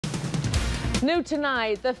New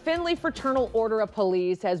tonight, the Findlay Fraternal Order of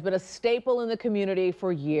Police has been a staple in the community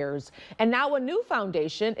for years. And now a new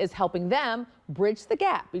foundation is helping them bridge the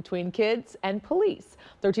gap between kids and police.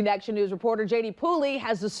 13 Action News reporter J.D. Pooley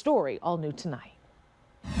has the story all new tonight.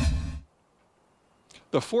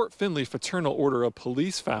 The Fort Findlay Fraternal Order of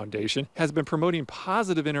Police Foundation has been promoting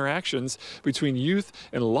positive interactions between youth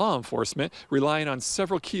and law enforcement, relying on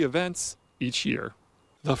several key events each year.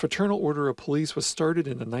 The Fraternal Order of Police was started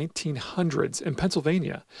in the 1900s in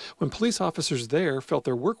Pennsylvania, when police officers there felt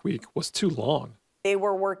their work week was too long. They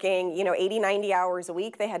were working, 80, 90 hours a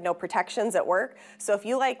week. They had no protections at work. So if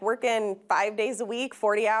you like working 5 days a week,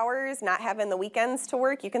 40 hours, not having the weekends to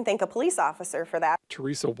work, you can thank a police officer for that.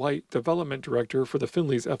 Teresa White, development director for the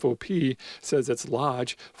Findlay's FOP, says its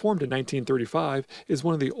lodge, formed in 1935, is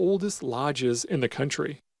one of the oldest lodges in the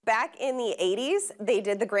country. Back in the 80s, they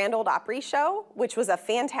did the Grand Ole Opry show, which was a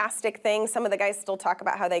fantastic thing. Some of the guys still talk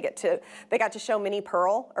about how they got to show Minnie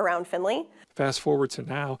Pearl around Findlay. Fast forward to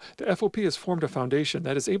now, the FOP has formed a foundation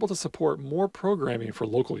that is able to support more programming for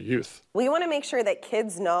local youth. We want to make sure that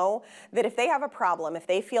kids know that if they have a problem, if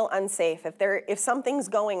they feel unsafe, if something's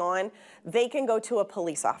going on, they can go to a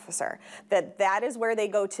police officer. That is where they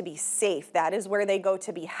go to be safe. That is where they go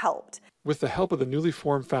to be helped. With the help of the newly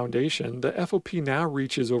formed foundation, the FOP now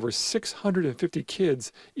reaches over 650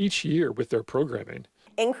 kids each year with their programming.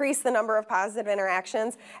 Increase the number of positive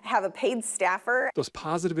interactions, have a paid staffer. Those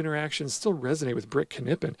positive interactions still resonate with Britt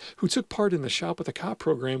Knippen, who took part in the Shop with a Cop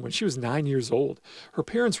program when she was 9 years old. Her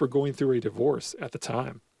parents were going through a divorce at the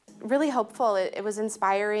time. Really hopeful. It was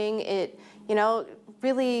inspiring. It,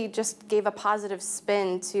 really just gave a positive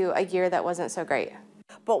spin to a year that wasn't so great.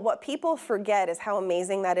 But what people forget is how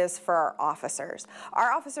amazing that is for our officers.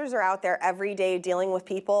 Our officers are out there every day dealing with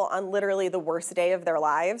people on literally the worst day of their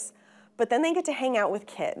lives, but then they get to hang out with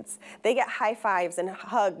kids. They get high fives and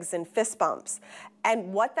hugs and fist bumps.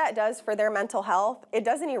 And what that does for their mental health, it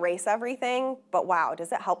doesn't erase everything, but wow,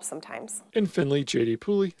 does it help sometimes. In Findlay, J.D.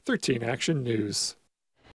 Pooley, 13 Action News.